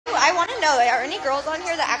to know, are any girls on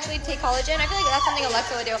here that actually take collagen? I feel like that's something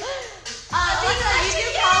Alexa would do.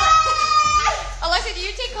 Alexa, do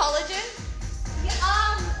you take collagen? Yeah,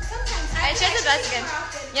 sometimes. And she has the best skin.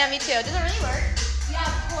 Yeah, me too. Does it really work? Yeah,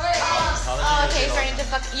 of course. Oh, okay, starting to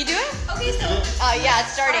fuck. You do it? Okay, so. Yeah,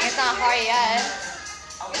 it's starting. It's not hard yet.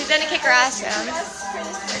 She's gonna kick her ass down. For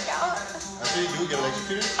this workout. After you do get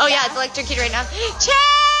electrocuted? Oh yeah, it's electrocuted right now.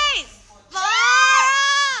 Chase! Laura!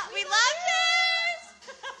 We love Chase!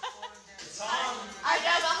 Our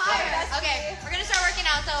dad's higher. Okay, we're gonna start working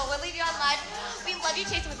out, so we'll leave you on live. We love you,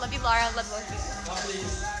 Chase, and we love you, Laura. Love both of you.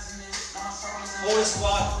 Hold the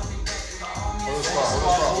squat. Hold the squat,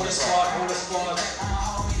 hold the squat. Hold the squat.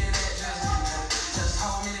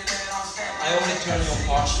 I only turn your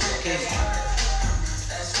posture, okay?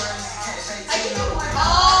 I can do more.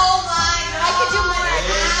 Oh my god! I could do more.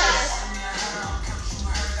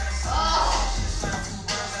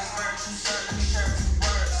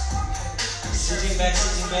 Sitting back,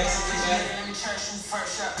 sitting back, sitting back.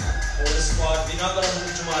 Hold the squat. We're not gonna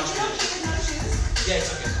move too much. Yeah, it's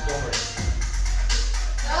okay. Don't worry.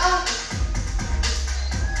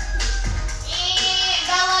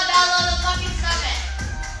 Bella, the fucking stomach.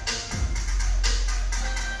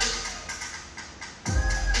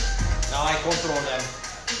 Now I control them.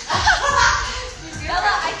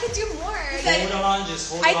 Bella, I could do more. Hold the lunges.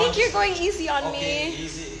 Hold the I think lunges. you're going easy on Okay, me.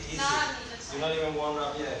 easy, easy. You're not even warmed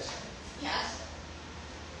up yet. Yeah.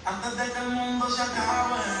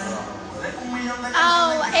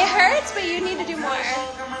 Oh, it hurts, but you need to do more.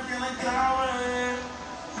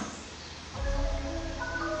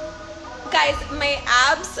 Guys, my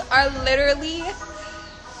abs are literally On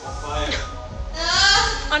fire.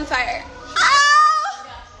 on fire. Ow!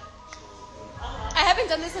 I haven't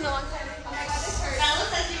done this in a long time. Oh my god, this hurts. Bella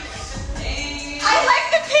says you like the pain. I like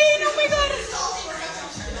the pain. Oh my god.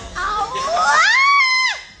 Ow! Ah!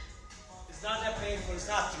 It's not that painful. It's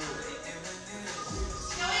not true. No,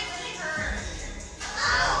 it really hurts.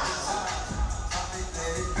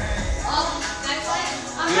 Next one.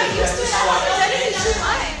 I'm not used to it. I've done it in 2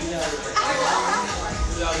 months.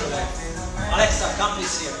 Alexa, come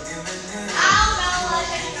please here. Ow, Bella,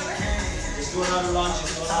 taking over. Just do another lunge.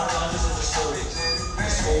 Just do another lunge and just hold it.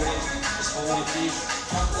 Just hold it. Just hold it, please.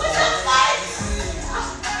 What's up, guys?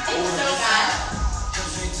 It's so bad.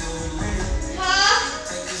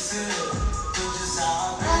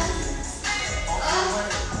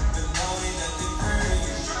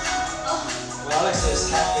 Well, Alexa is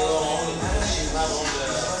half below only because she's not on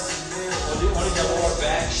the only the lower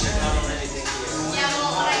back. She's not on anything here. Yeah,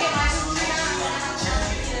 well, when I get my computer, I'm gonna have to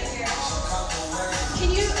like here.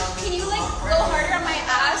 Can you like go harder on my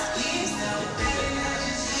abs, please?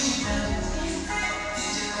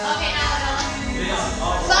 Okay, now Bella.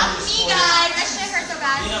 Yeah. Fuck me, guys. That shit hurts so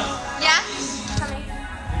bad. Yeah? Coming.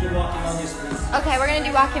 You do walking lunges, please. Okay, we're gonna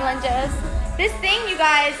do walking lunges. This thing, you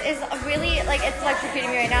guys, is really, like, it's electrocuting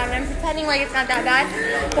me right now, and I'm pretending like it's not that bad,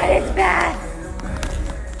 but it's bad.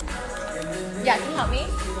 Yeah, can you help me?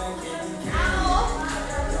 Ow.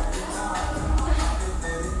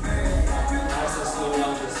 Nice and slow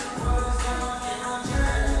lunges.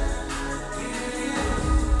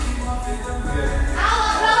 Good.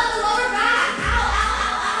 Ow, Bella, the lower back. Ow, ow,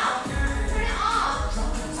 ow, ow. Turn it off.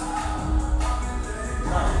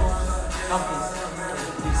 Come please.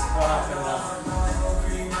 Please squat up and down.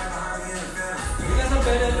 You guys are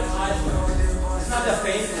better than I do. It's not that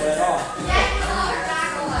painful at all. Yes, the lower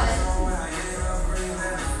back was.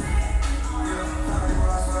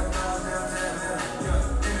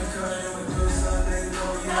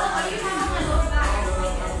 Bella, what do you have on my lower back?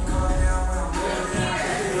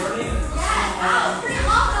 Yes, ow, turn it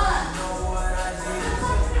off, Bella. Turn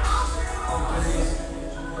it off.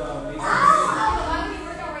 Why would you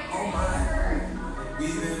work out right here?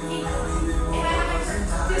 If I have my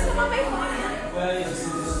Do some on my phone. Well, yes.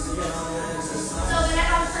 so then I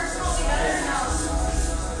have personal together or no?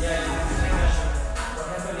 Yeah, yeah.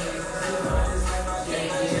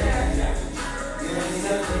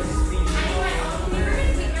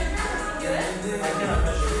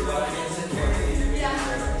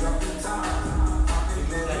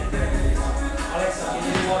 Alexa, can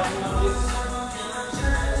you walk me on this?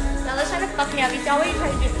 Now let's try to fuck me up. You always try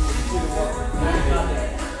to do this.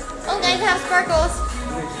 Oh, guys, I have sparkles.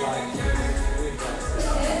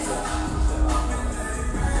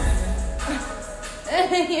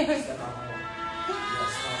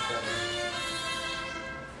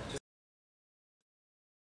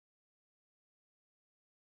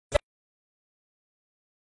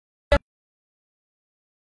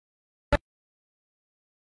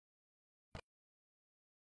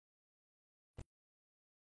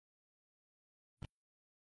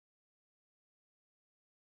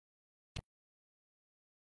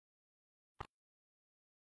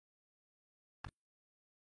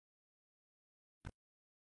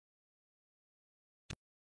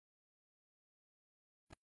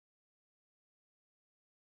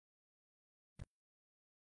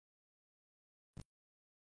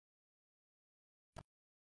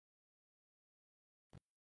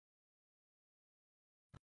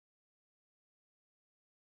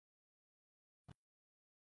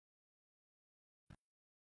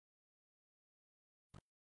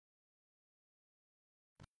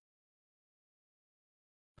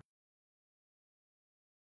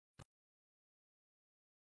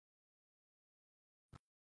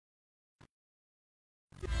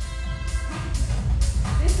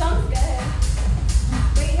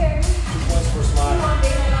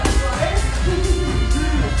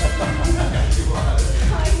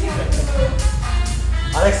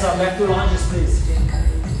 Alexa, back to lunges, please.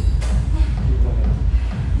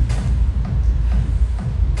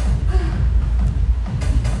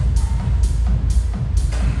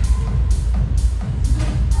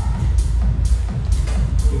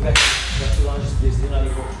 Back to lunges, please. Then I'll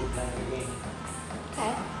go to the plank again.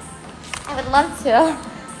 Okay. I would love to.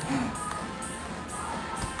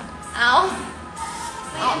 Ow.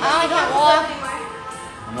 Ow, I can't walk.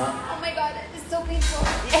 No. Oh my god, it's so painful.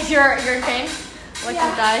 If you're in pain, like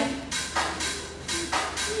you die.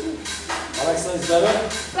 Alexa is better?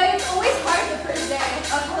 But it's always hard the first day.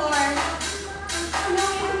 Of course.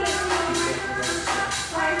 No,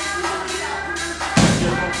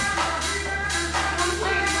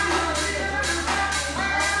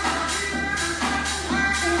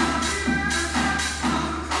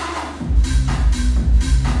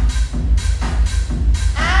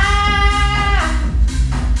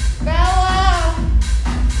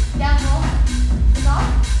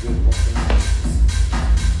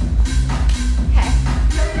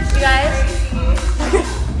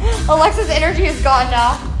 Alexa's energy is gone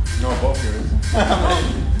now. No, both yours.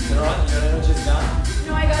 Your energy is gone.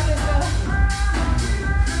 No, I got this though.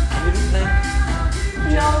 Can you do plank?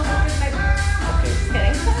 No, because my Okay. Just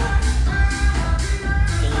kidding.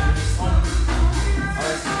 Can you do this one?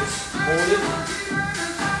 Alexa, just hold it.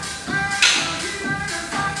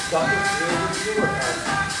 Doctor, where did you work out?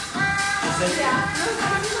 You said, yeah.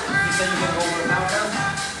 you said you can go work out now?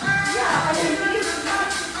 Yeah, I mean,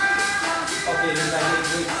 Okay, there's like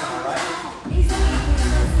 8 weeks now, right? he said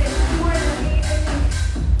more than 8, I think.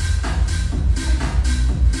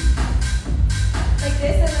 Like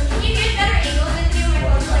this and then. Can you get better angles than me when my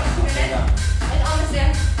phone's like 2 minutes? It's on the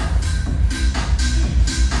stand.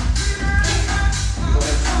 Go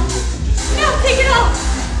ahead and do it. Just No, take it off.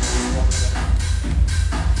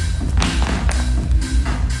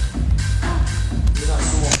 You're not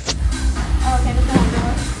so Oh, okay, that's not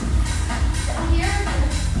good. Here?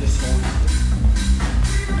 just hold it.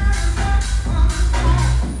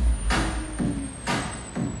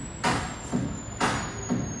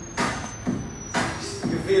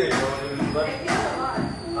 You feel it, bro. I feel it a lot.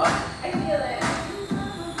 Huh? I feel it.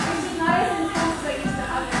 It's just not as intense as I used to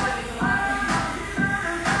have it, but it's a lot.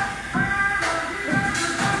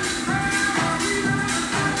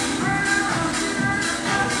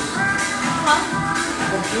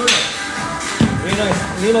 Computer.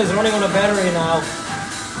 Lyna is running on a battery now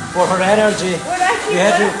for her energy. You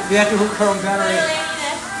had to hook her on battery.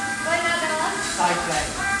 Side plank.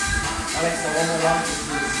 Alexa, one more round,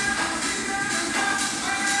 please.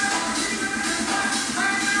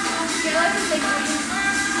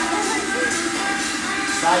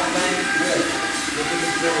 Side plank, good. Look at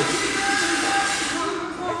this village.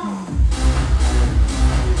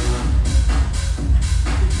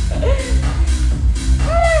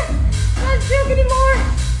 Not joke anymore.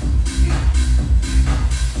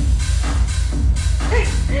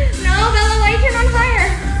 No, Bella, why you turn on higher?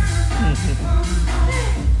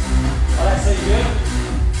 Alexa, you good?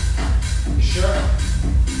 You sure?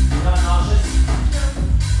 You're not nauseous?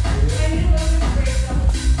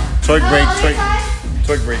 Twig break, other twig. side?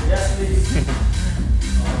 Twig break. Yes, please.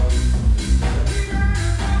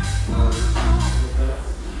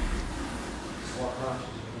 Just walk around.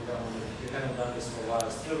 You haven't done this for a while.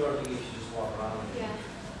 Still working if you just walk around. Yeah.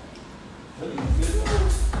 Really good.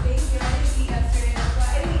 Thank you. I didn't eat yesterday. That's why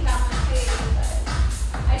I didn't eat that much today, but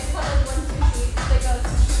I just had like one sushi, like a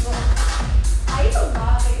sushi roll. I eat a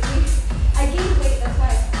lot lately. I gained weight, that's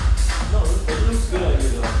why. No, it looks good on you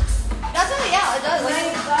though. That's what, yeah, it does. My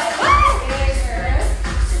Like, butt is bigger.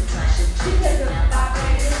 Because of that, but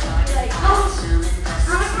I just want to like, how much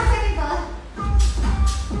more second, Bella?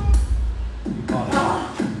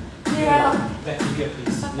 Yeah. Back to here,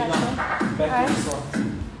 please. that Lyna, way. back Alright. to this one.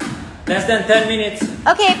 Less than 10 minutes.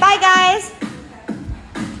 Okay, bye guys.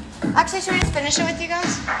 Actually, should we just finish it with you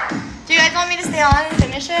guys? Do you guys want me to stay on and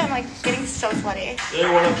finish it? I'm like getting so sweaty. They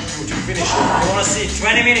want to finish it. I want to see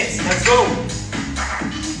 20 minutes. Let's go.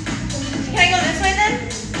 Can I go this way then?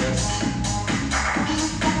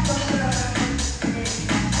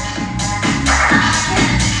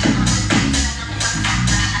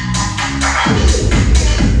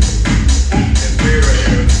 It's weird right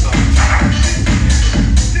here with the top.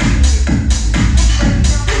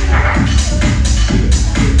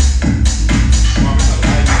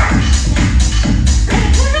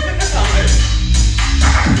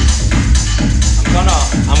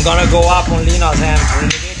 I'm gonna go up on Lyna's hand a little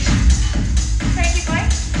bit. Cranky boy?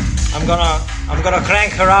 I'm gonna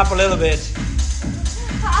crank her up a little bit.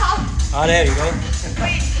 How? Oh, there you go.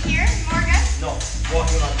 Wait, here? More good? No,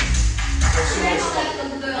 walking like this.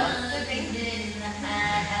 The thing.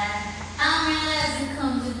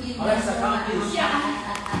 please.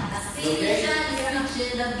 Yeah. Okay?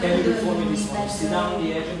 Can you do for me this one? Sit down on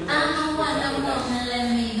the edge of the bench.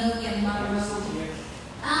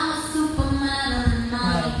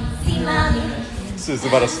 This is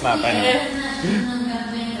about to snap, I know.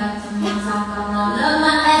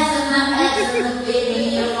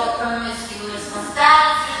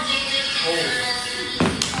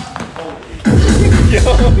 Yo!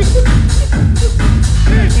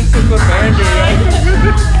 It's a good band, yo.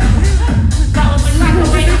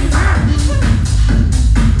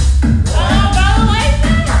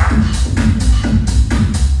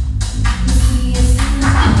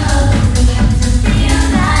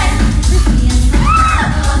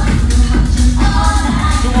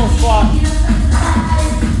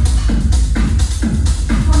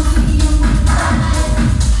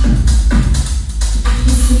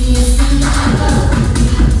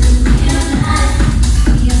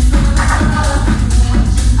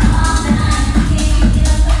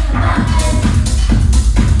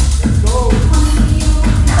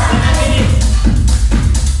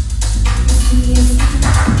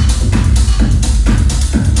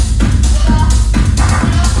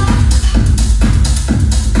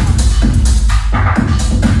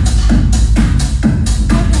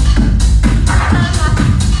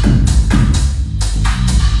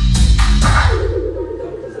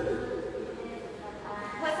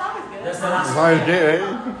 Hard to get, right?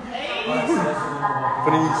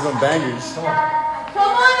 Putting you some bangers. Come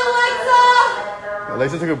on, Alexa!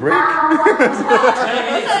 Alexa took a break?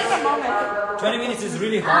 20 minutes is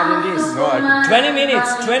really hard in this. No, 20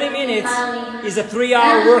 minutes is a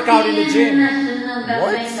 3-hour workout in the gym.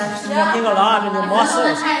 what? Working a lot in your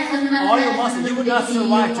muscles. All your muscles. You would not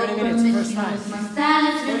survive 20 minutes first time. I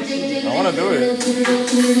want to do it.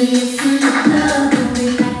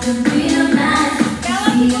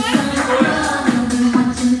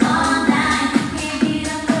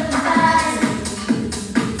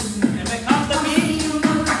 And when comes the beat,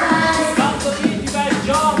 you guys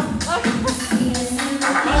jump.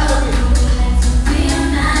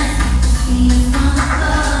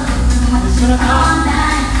 It's gonna come.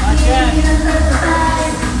 Again.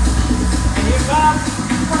 And here comes.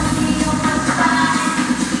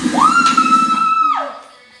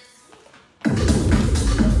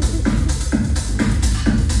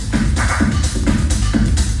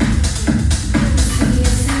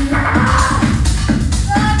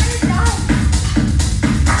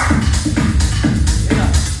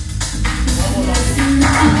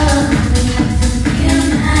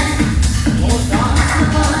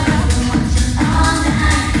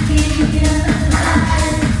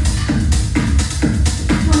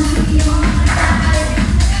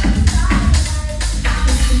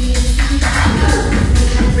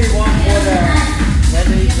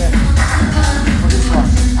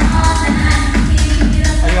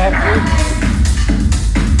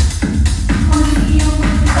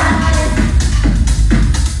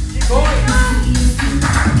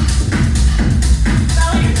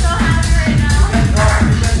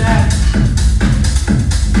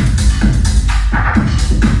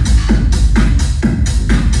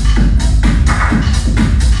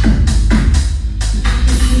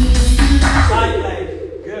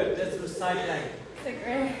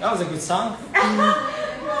 That was a good song.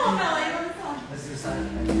 Let's do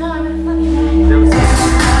something. No, I'm gonna fucking die.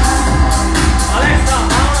 Alexa,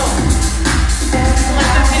 Mauro.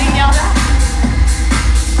 Alexa hitting Zelda.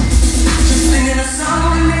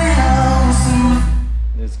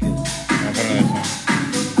 That's good. I'll put another song.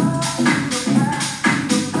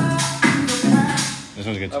 This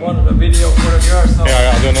one's good I too. wanted a video for a girl, so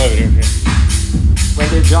Yeah, I'll do another video. Okay. when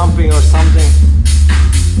they're jumping or something.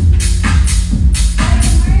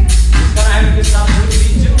 It's gonna have a good sound for the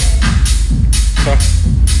beat too. So,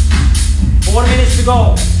 4 minutes to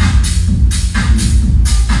go.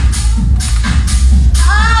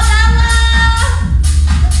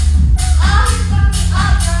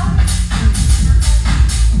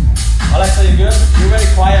 Alexa, you good? You're very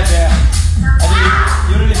quiet there. I think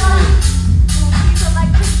you really feel it. He's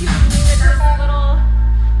electrocuting me with this little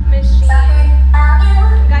machine.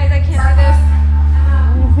 Guys, I can't do this.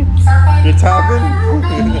 you're tapping?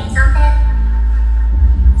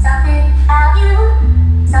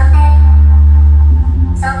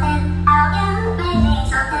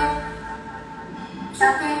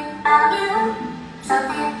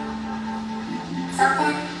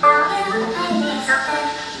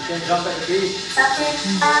 You can jump at the beat.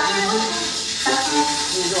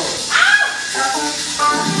 Here you go.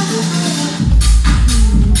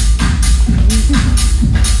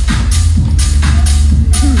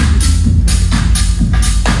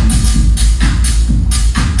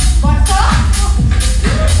 What's up?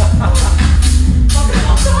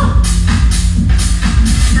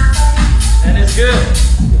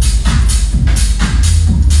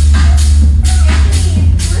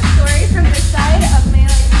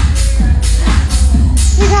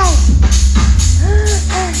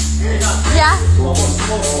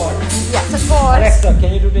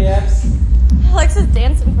 can you do the abs? Alexa's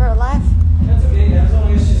dancing for a laugh. That's okay, as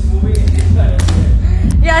long as she's moving and she's not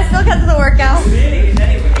doing Yeah, it still counts as a workout. it. Really?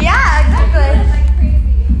 Anyway. Yeah, exactly. Like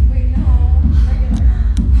crazy. Wait, no.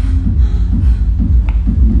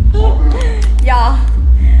 Regular. Yeah.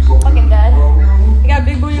 Fucking dead. You got a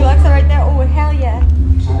big booty Alexa right there. Oh, hell yeah.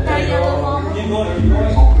 Hell yeah, little mama. Keep going, keep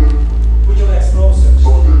going. Put your legs closer.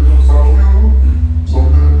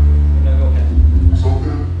 Now go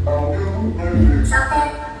ahead.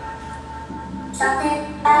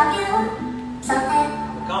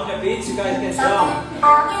 Count the beats, you guys can jump.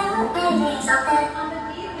 On the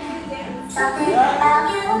beat, we can dance.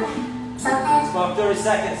 It's about 30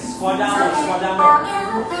 seconds. Squat downward, squat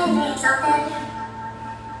downward.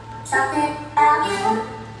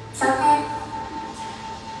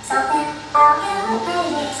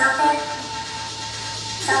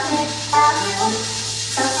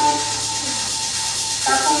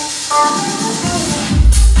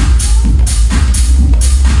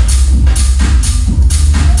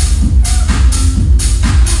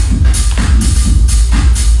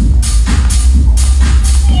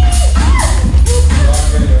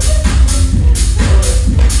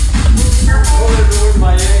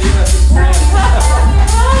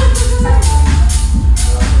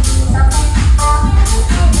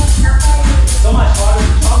 So much harder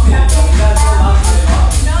to jump in, but you guys don't last very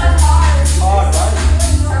long. No, it's hard. It's hard, right?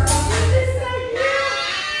 This is so cute.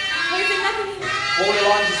 Wait, say nothing. Hold your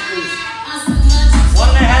lunges, please.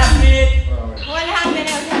 1.5 minutes. 1.5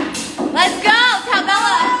 minutes. Let's go, tell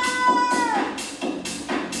Bella.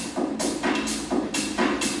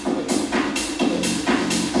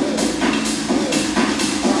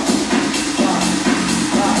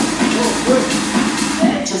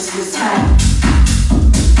 Just this time.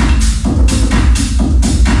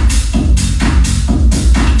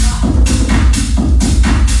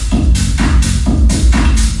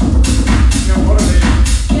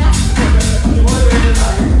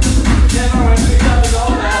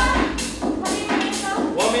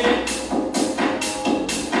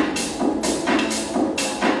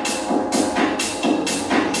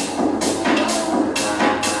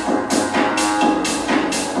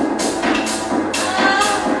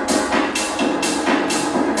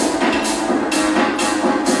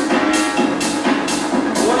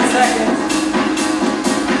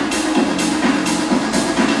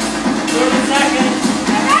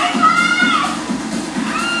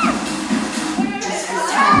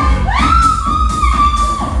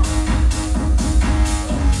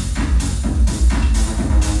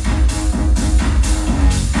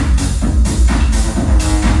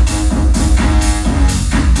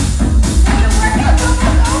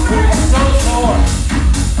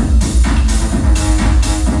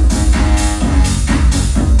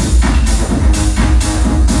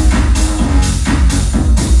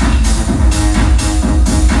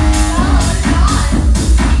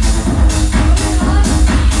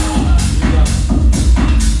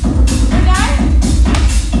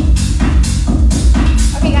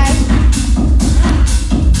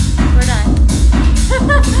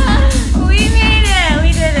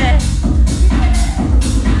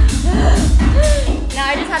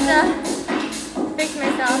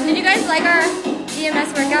 Did you guys like our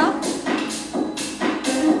EMS workout?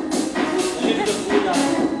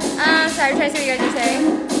 Sorry, I'm trying to see what you guys are saying.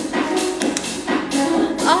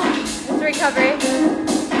 Oh, it's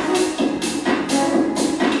recovery.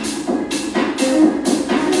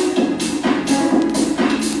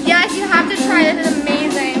 Yes, you have to try it. This is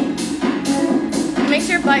amazing. It makes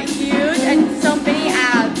your butt huge and so many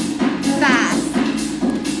abs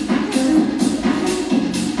fast.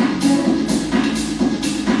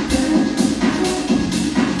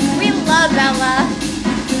 We love Bella.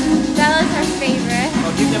 Bella's our favorite.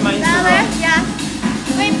 I'll give them my Bella, Instagram.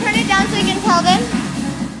 yeah. Wait, turn it down so you can tell them.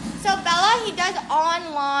 So Bella, he does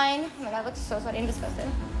online. Oh my god, it looks so sweaty and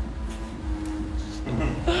disgusting.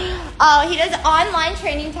 Oh, he does online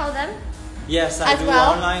training. Tell them. Yes, I As do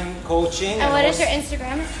well? online coaching. And what is also- your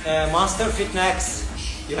Instagram? Monster Fitnex.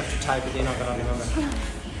 You have to type it in, I'm gonna remember.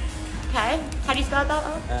 Okay. How do you spell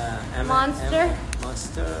that? Monster?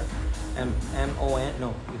 Monster. M-O-N.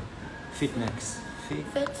 No. Fitnex. Fit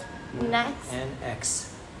next. N-X.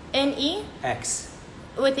 N-E? X.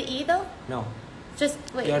 With the E though? No. Just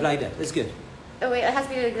wait. You're like that. It's good. Oh wait, it has to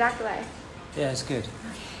be the exact way. Yeah, it's good.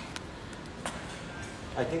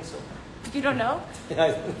 I think so. You don't know?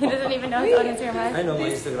 Yeah, He doesn't even know his own Instagram live. I know my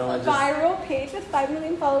This Instagram. I just viral page with 5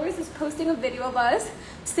 million followers is posting a video of us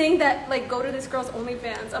saying that, like, go to this girl's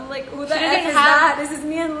OnlyFans. I'm like, who the She F doesn't is have- that? This is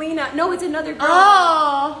me and Lyna. No, it's another girl.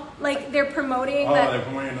 Oh, Like, they're promoting Oh, that. they're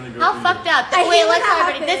promoting another girl. how fucked up. I Wait, hate when let's tell that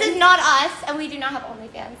everybody. This happens. is not us, and we do not have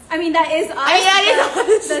OnlyFans. I mean, that is us. I mean, that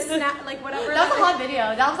is us. The snap, like, whatever. That was a hot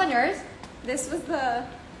video. That was on yours? This was the.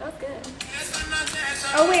 That was good.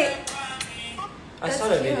 Oh, wait. I saw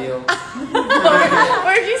the video.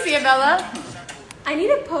 Where did you see it, Bella? I need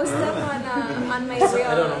to post them on my reels.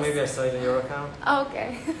 I don't know. Maybe I saw it in your account. Oh,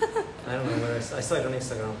 okay. I don't know where I saw it on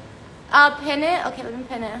Instagram. Pin it. Okay, let me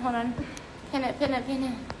pin it. Hold on. Pin it. Pin it. Pin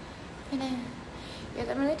it. Pin it. Yes,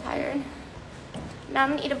 I'm really tired. Now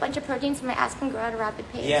I'm gonna eat a bunch of protein so my ass can grow at a rapid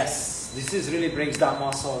pace. Yes, this really breaks down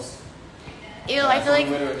muscles. Ew, I feel like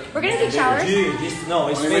we're gonna take showers. Dude, this no,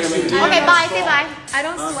 it's Wait, makes wait, you. wait. Okay, bye. Say bye. I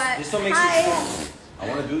don't sweat. This one makes Hi. you strong. I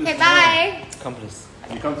want to do this. Okay, bye. Come please.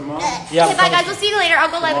 You come tomorrow? Yeah. Okay, bye, guys. We'll see you later.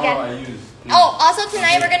 I'll go live Tomorrow again. I use. Oh, also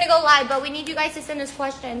tonight we're gonna go live, but we need you guys to send us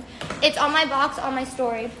questions. It's on my box, on my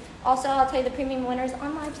story. Also, I'll tell you the premium winners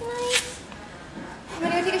on live tonight. I'm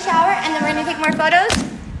gonna go take a shower, and then we're gonna take more photos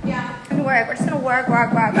Yeah. and work. We're just gonna work, and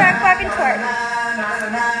twerk.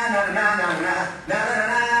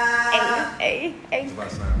 Hey, hey, hey. It's about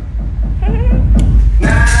time.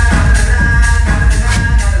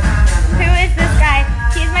 Who is this guy?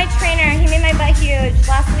 He's my trainer. He made my butt huge.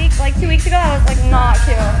 Last week, like 2 weeks ago, I was like not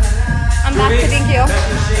cute. I'm back to being cute.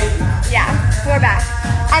 Yeah, we're back.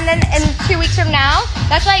 And then in 2 weeks from now,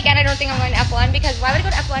 that's why again I don't think I'm going to F1 because why would I go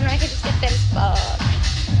to F1 when I could just get fit as fuck?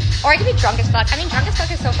 Or I could be drunk as fuck. I mean, drunk as fuck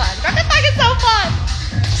is so fun. Drunk as fuck is so fun.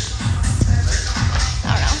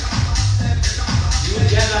 I don't know. You would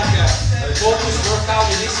get like a focus workout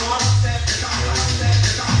with this one.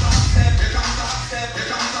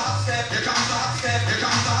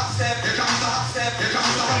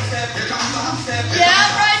 Yeah,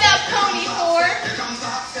 ride that pony for.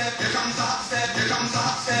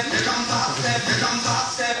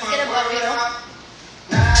 Get a butt wheel.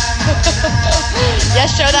 Yes,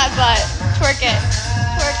 show that butt. Twerk it.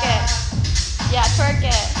 Twerk it. Yeah, twerk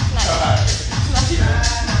it. Nice.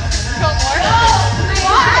 Go more.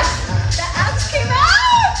 What? The abs came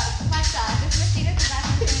out! Alexa, this machine is the best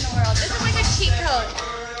machine in the world. This is like a cheat code.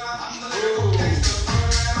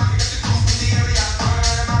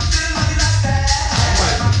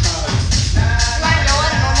 You wanna know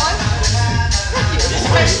what a normal one?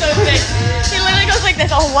 I'm so thick. He literally goes like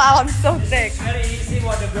this. Oh wow, I'm so thick. It's very easy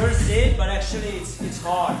what the girls did, but actually it's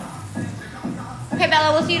hard. Okay,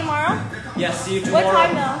 Bella, we'll see you tomorrow. Yeah, see you What tomorrow.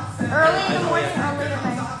 time though? Early in the morning or late at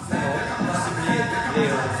night? Possibly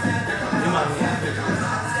later.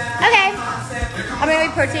 Okay. I'm gonna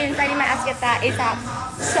eat protein, so I need my ass to get that ASAP.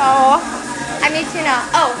 So, I need tuna.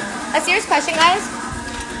 Oh, a serious question, guys.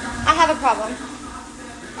 I have a problem.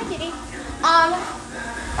 Hi, kitty.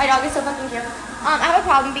 My dog is so fucking cute. I have a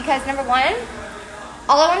problem because number one,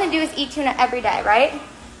 all I want to do is eat tuna every day, right?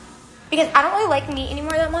 Because I don't really like meat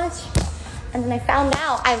anymore that much. And then I found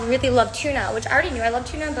out I really love tuna, which I already knew I loved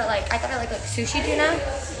tuna, but like I thought I liked like sushi tuna.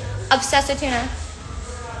 Obsessed with tuna.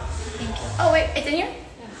 Thank you. Oh wait, it's in here?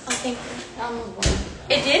 Oh, thank you.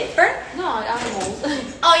 It did burn? No, animals.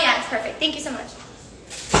 Oh yeah, it's perfect. Thank you so much.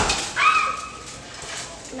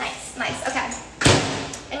 Nice, nice. Okay.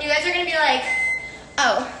 And you guys are gonna be like,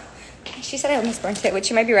 oh, she said I almost burnt it, which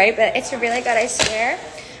she might be right, but it's really good, I swear.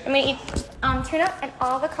 I'm gonna eat tuna and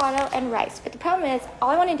avocado and rice. But the problem is, all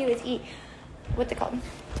I want to do is eat. What's it called?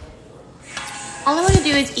 All I want to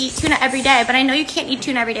do is eat tuna every day, but I know you can't eat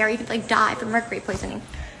tuna every day or you could like die from mercury poisoning.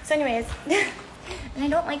 So anyways, and I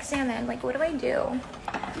don't like salmon. Like, what do I do?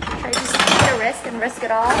 Should I just take a risk and risk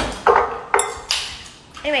it all?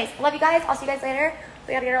 Anyways, love you guys. I'll see you guys later.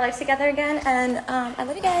 We gotta get our lives together again, and I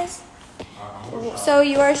love you guys. So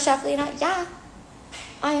you are a chef, Lyna? Yeah,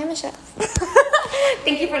 I am a chef.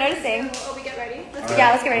 Thank you for noticing. Oh, we get ready?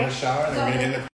 Yeah, let's get ready. Shower and then we're gonna get in the